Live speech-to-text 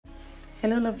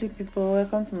Hello lovely people,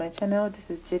 welcome to my channel. This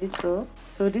is Jedi Pro.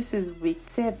 So this is week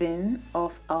 7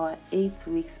 of our 8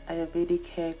 weeks Ayurvedic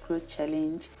hair growth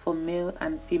challenge for male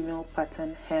and female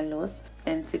pattern hair loss,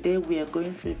 and today we are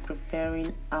going to be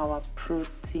preparing our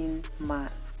protein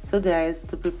mask. So guys,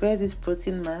 to prepare this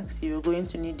protein mask, you're going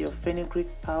to need your fenugreek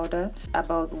powder,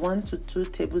 about 1 to 2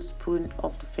 tablespoons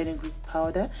of the fenugreek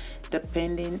powder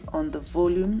depending on the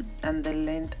volume and the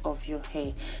length of your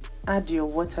hair. Add your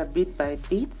water bit by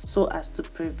bit so as to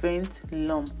prevent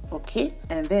lump, okay?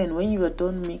 And then when you are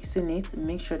done mixing it,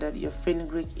 make sure that your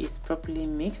fenugreek is properly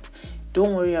mixed.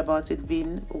 Don't worry about it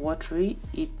being watery,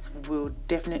 it will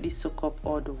definitely soak up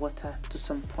all the water to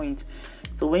some point.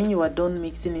 So when you are done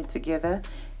mixing it together,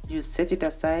 you set it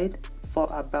aside for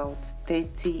about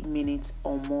 30 minutes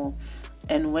or more.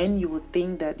 And when you would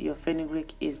think that your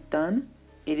fenugreek is done,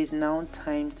 it is now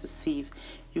time to sieve.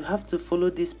 You have to follow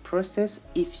this process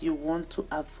if you want to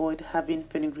avoid having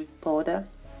fenugreek powder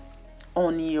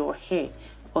on your hair,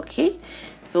 okay?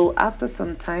 So after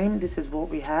some time, this is what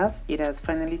we have. It has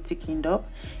finally thickened up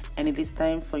and it is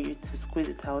time for you to squeeze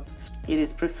it out. It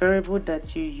is preferable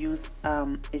that you use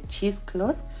a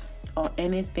cheesecloth or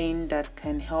anything that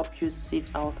can help you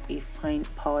sieve out a fine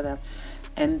powder.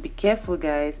 And be careful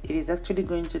guys, it is actually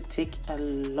going to take a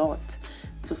lot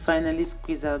to finally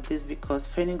squeeze out this because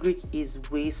fenugreek is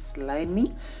way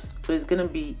slimy, so it's gonna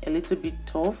be a little bit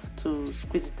tough to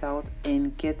squeeze it out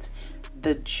and get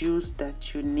the juice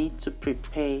that you need to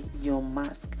prepare your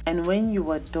mask. And when you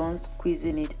are done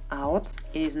squeezing it out,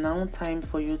 it is now time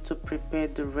for you to prepare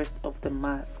the rest of the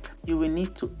mask. You will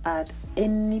need to add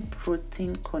any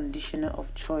protein conditioner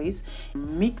of choice.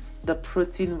 Mix the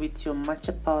protein with your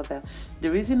matcha powder.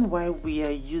 The reason why we are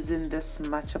using this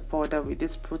matcha powder with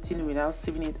this protein without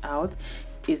sieving it out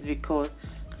is because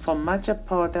for matcha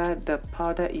powder, the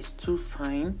powder is too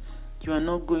fine. You are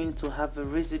not going to have a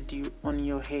residue on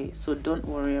your hair, so don't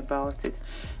worry about it.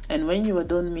 And when you are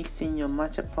done mixing your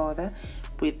matcha powder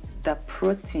with the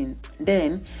protein,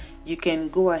 then you can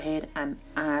go ahead and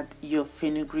add your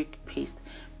fenugreek paste.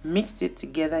 Mix it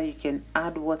together. You can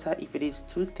add water if it is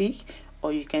too thick,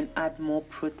 or you can add more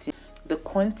protein. The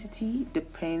quantity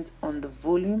depends on the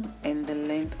volume and the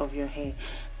length of your hair.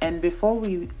 And before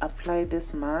we apply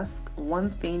this mask,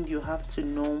 one thing you have to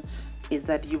know is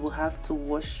that you will have to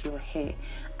wash your hair.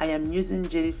 I am using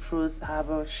Jedi Pro's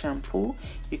herbal shampoo.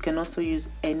 You can also use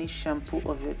any shampoo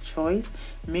of your choice.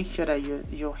 Make sure that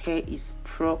your hair is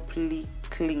properly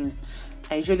cleansed.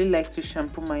 I usually like to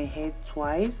shampoo my hair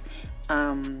twice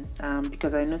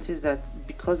because I noticed that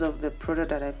because of the product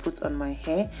that I put on my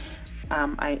hair,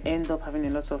 I end up having a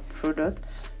lot of product.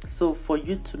 So for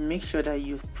you to make sure that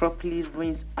you've properly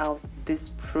rinsed out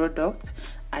this product,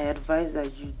 I advise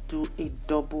that you do a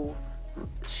double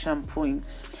shampooing.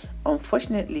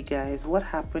 Unfortunately guys, what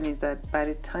happened is that by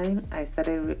the time I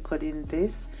started recording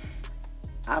this,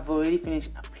 I've already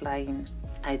finished applying.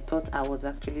 I thought I was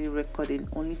actually recording,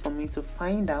 only for me to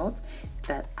find out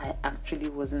that I actually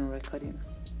wasn't recording.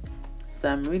 So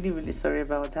I'm really sorry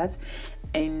about that.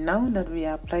 And now that we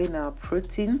are applying our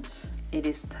protein, it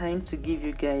is time to give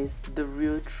you guys the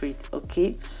real treat,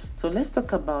 okay? So let's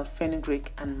talk about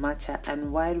fenugreek and matcha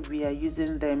and why we are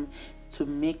using them to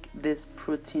make this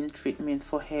protein treatment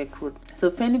for hair growth.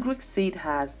 So fenugreek seed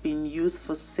has been used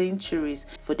for centuries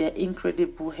for their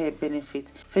incredible hair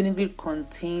benefit. Fenugreek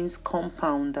contains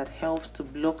compound that helps to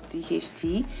block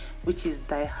DHT, which is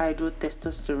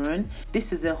dihydrotestosterone.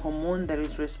 This is a hormone that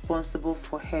is responsible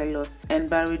for hair loss, and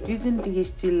by reducing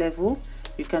DHT level,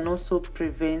 you can also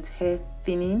prevent hair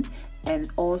thinning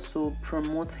and also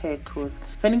promote hair growth.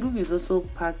 Fenugreek is also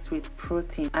packed with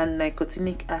protein and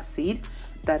nicotinic acid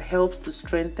that helps to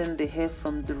strengthen the hair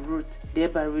from the root,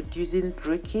 thereby reducing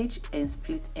breakage and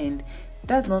split end.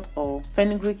 That's not all.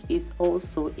 Fenugreek is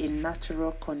also a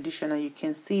natural conditioner. You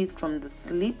can see it from the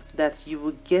slip that you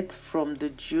will get from the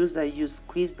juice that you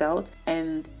squeezed out,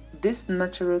 and this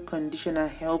natural conditioner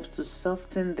helps to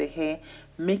soften the hair,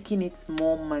 making it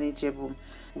more manageable.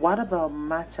 What about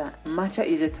matcha? Matcha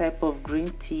is a type of green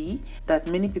tea that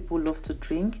many people love to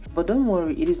drink, but don't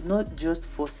worry, it is not just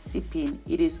for sipping.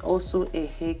 It is also a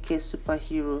hair care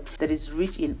superhero that is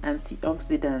rich in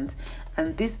antioxidants,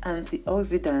 and this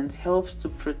antioxidant helps to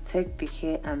protect the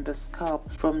hair and the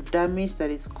scalp from damage that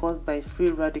is caused by free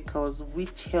radicals,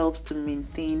 which helps to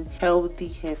maintain healthy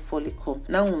hair follicle.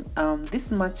 Now this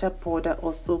matcha powder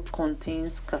also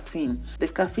contains caffeine. The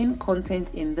caffeine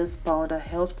content in this powder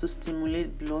helps to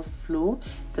stimulate blood flow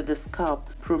to the scalp,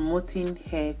 promoting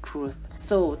hair growth.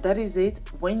 So that is it.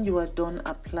 When you are done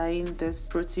applying this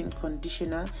protein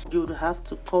conditioner, you would have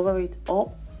to cover it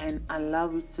up and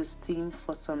allow it to steam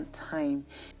for some time.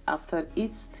 After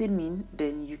it's steaming,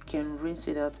 then you can rinse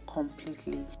it out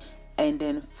completely and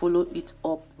then follow it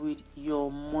up with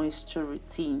your moisture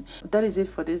routine. That is it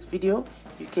for this video.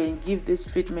 You can give this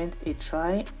treatment a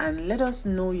try and let us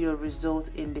know your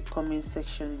results in the comment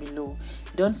section below.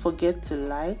 Don't forget to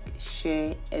like,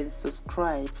 share and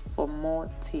subscribe for more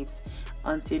tips.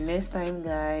 Until next time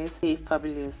guys, stay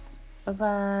fabulous. Bye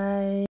bye.